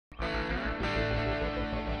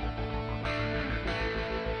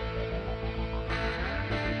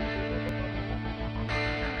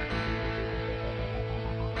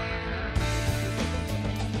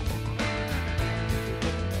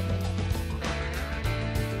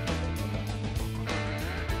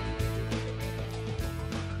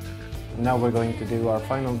Now we're going to do our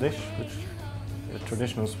final dish, which is a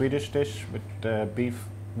traditional Swedish dish with beef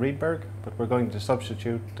Rydberg, but we're going to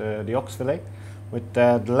substitute the ox fillet with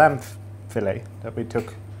the lamb fillet that we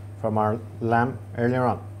took from our lamb earlier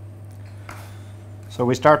on. So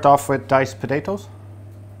we start off with diced potatoes,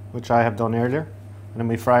 which I have done earlier, and then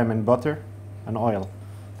we fry them in butter and oil.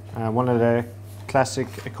 One of the classic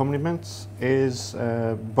accompaniments is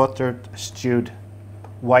buttered stewed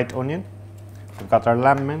white onion. We've got our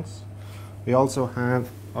lamb mince. We also have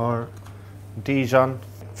our Dijon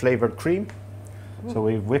flavored cream. So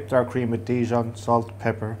we've whipped our cream with Dijon, salt,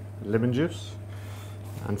 pepper, lemon juice.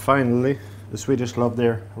 And finally, the Swedish love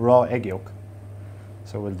their raw egg yolk.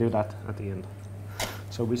 So we'll do that at the end.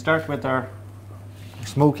 So we start with our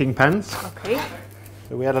smoking pans. Okay.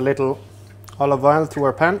 So we add a little olive oil to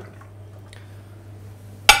our pan.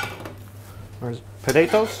 Our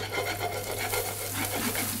potatoes.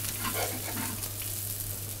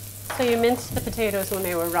 So you minced the potatoes when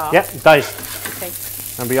they were raw? Yeah, diced. Okay.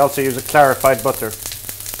 And we also use a clarified butter.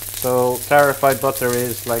 So clarified butter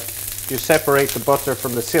is like you separate the butter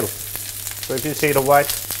from the silk. So if you see the white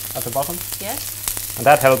at the bottom, yes, and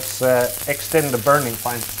that helps extend the burning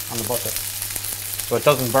point on the butter, so it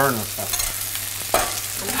doesn't burn and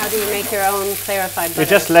stuff. And how do you make your own clarified butter? You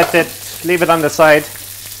just leave it on the side,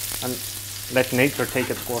 and let nature take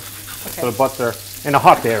its course. Okay. So the butter in a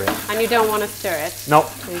hot area. And you don't want to stir it? No.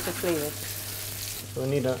 So you just leave it. So we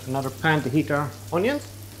need another pan to heat our onions.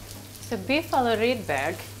 So beef à la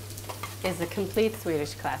Rydberg is a complete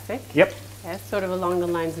Swedish classic. Yep. Yes, sort of along the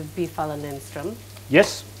lines of beef à la Lindström.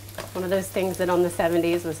 Yes. One of those things that on the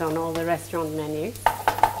 70s was on all the restaurant menus.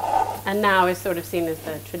 And now is sort of seen as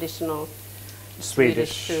the traditional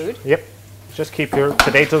Swedish food. Yep. Just keep your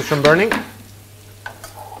potatoes from burning.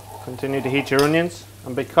 Continue to heat your onions.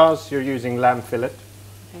 And because you're using lamb fillet,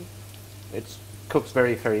 Okay. it cooks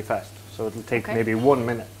very, very fast. So it'll take Okay. maybe 1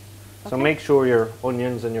 minute. So Okay. make sure your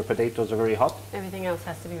onions and your potatoes are very hot. Everything else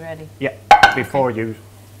has to be ready. Yeah. Before you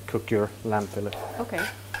cook your lamb fillet. Okay.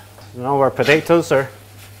 So now our potatoes are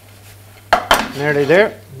nearly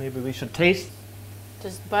there. Maybe we should taste.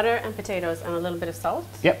 Just butter and potatoes and a little bit of salt.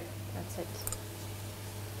 Yep. That's it.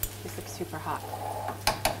 This looks super hot.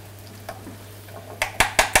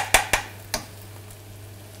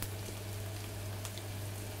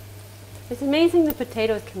 It's amazing the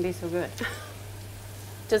potatoes can be so good.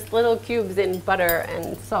 Just little cubes in butter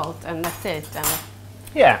and salt, and that's it. And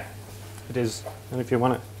Yeah, it is. And if you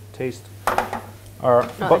want to taste our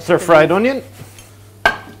Oh, butter that's fried good. onion.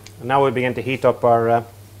 And now we begin to heat up our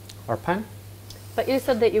pan. But you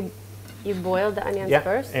said that you boiled the onions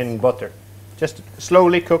first? in butter. Just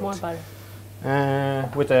slowly cooked. More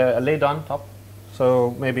butter. With a lid on top.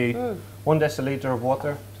 So maybe 1 deciliter of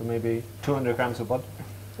water to maybe 200 grams of butter.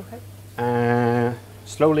 Okay.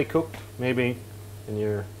 Slowly cooked, maybe in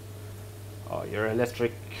your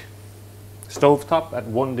electric stove top at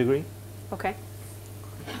 1 degree. Okay.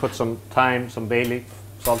 Put some thyme, some bay leaf,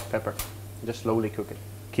 salt, pepper. Just slowly cook it.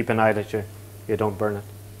 Keep an eye that you don't burn it.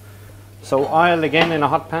 So oil again in a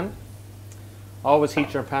hot pan. Always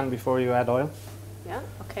heat your pan before you add oil. Yeah,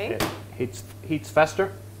 okay. It heats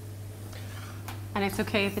faster. And it's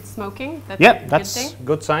okay if it's smoking? That's Yeah, a that's good a thing?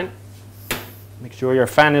 good sign. Make sure your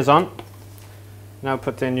fan is on. Now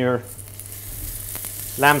put in your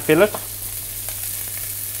lamb fillet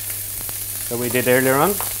that we did earlier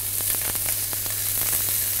on.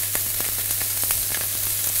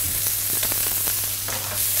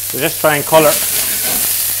 So just try and color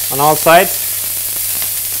on all sides.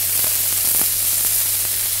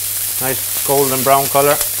 Nice golden brown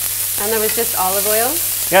color. And there was just olive oil?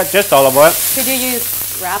 Yeah, just olive oil. Could you use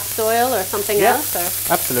rapsoil or something Yeah. else?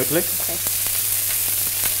 Or? Absolutely. Okay.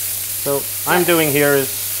 So I'm doing here is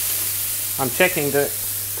I'm checking the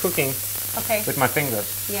cooking Okay. with my fingers.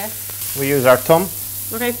 Yes. We use our thumb.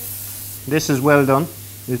 Okay. This is well done.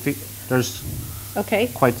 There's Okay.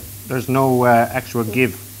 there's no actual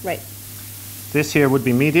give. Right. This here would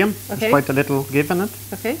be medium. Okay. There's quite a little give in it,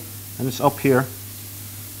 Okay. and this up here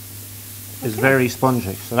is very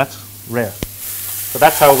spongy. So that's rare. So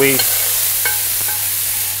that's how we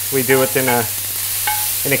do it in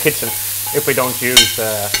a kitchen if we don't use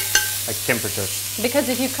like temperatures. Because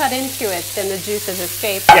if you cut into it, then the juices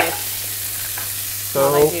escape. Yeah. And it's So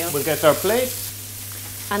not ideal. we'll get our plate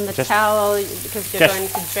And the just- towel, because you're just going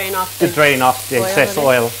to drain off to the drain off the oil excess in it.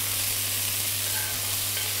 oil,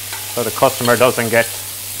 so the customer doesn't get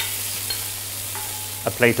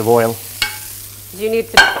a plate of oil. Do you need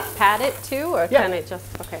to pat it too, or Yeah. can it just,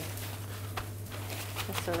 okay.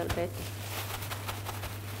 Just a little bit.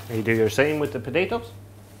 You do your same with the potatoes.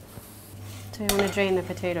 So you want to drain the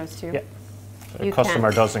potatoes too? Yeah. the You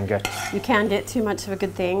customer doesn't get. You can't get too much of a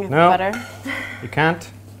good thing with No. butter. You can't.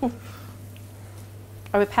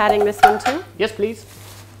 Are we patting this one too? Yes, please.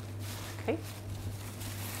 Okay.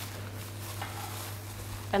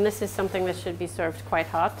 And this is something that should be served quite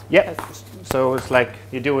hot? Yeah. because- So it's like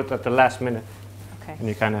you do it at the last minute, Okay.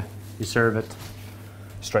 and you serve it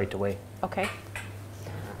straight away. Okay.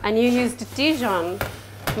 And you used Dijon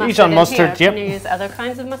mustard. Dijon in mustard, here. yep. Can you use other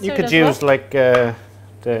kinds of mustard? You could as use well? like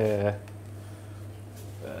the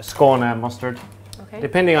Skåne mustard, Okay.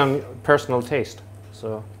 depending on personal taste.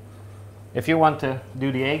 So if you want to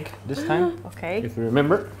do the egg this time, Okay. if you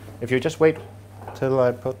remember, if you just wait till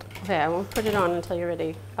I put. Okay, I won't put it on until you're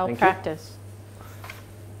ready. I'll Thank you. practice.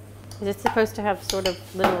 Is it supposed to have sort of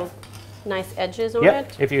little nice edges on Yeah,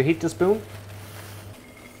 it? if you heat the spoon.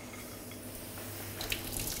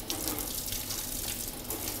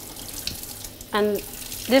 And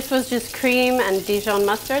this was just cream and Dijon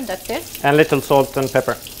mustard, that's it? And little salt and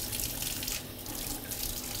pepper.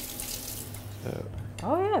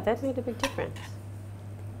 Oh yeah, that made a big difference.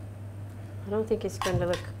 I don't think it's going to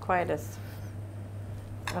look quite as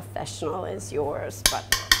professional as yours, but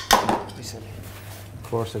Of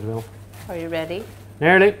course it will. are you ready?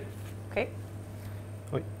 Nearly. Okay.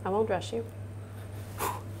 Oi. I won't rush you. It's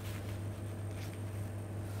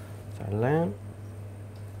our lamb.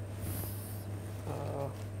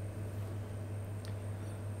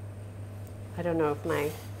 I don't know if my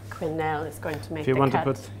quenelle is going to make If you the want cut.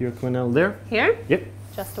 to put your quenelle there. Here? Yep.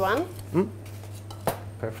 Just one?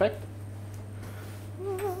 Perfect.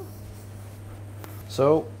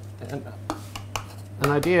 So,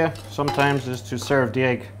 an idea sometimes is to serve the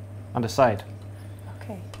egg on the side,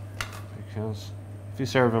 Okay. because if you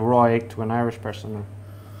serve a raw egg to an Irish person,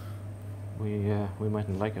 we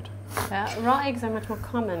mightn't like it. Raw eggs are much more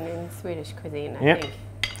common in Swedish cuisine, I Yep. think.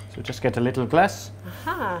 So just get a little glass,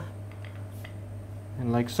 Aha,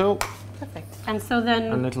 and like so, perfect. And so a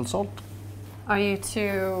then, little salt. are you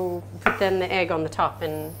to put then the egg on the top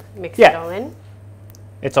and mix it Yeah. all in?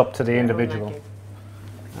 It's up to the Your own individual. liking.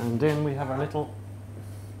 And then we have our little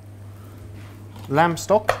lamb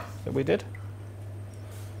stock that we did.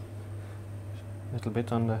 A little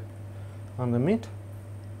bit on the meat.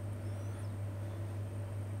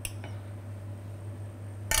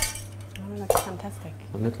 Oh, it looks fantastic.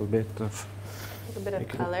 A little bit of A little bit You of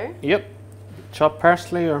can- color. yep, chopped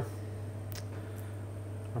parsley or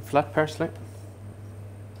flat parsley.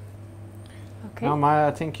 Okay. Now, Maya,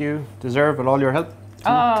 I think you deserve all your help to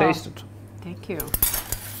Oh. taste it. Thank you.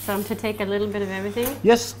 So I'm to take a little bit of everything?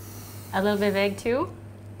 Yes, A little bit of egg too?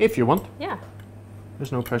 if you want. Yeah,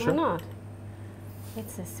 There's no pressure. why not?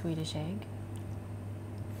 It's a Swedish egg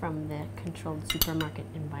from the controlled supermarket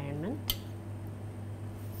environment.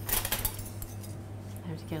 I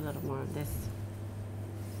have to get a little more of this.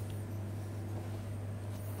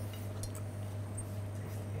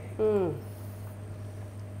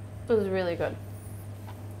 This is really good.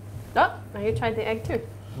 Oh, now you tried the egg too.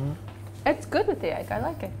 It's good with the egg. I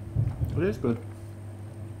like it. It is good.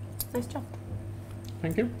 Nice job.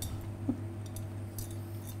 Thank you.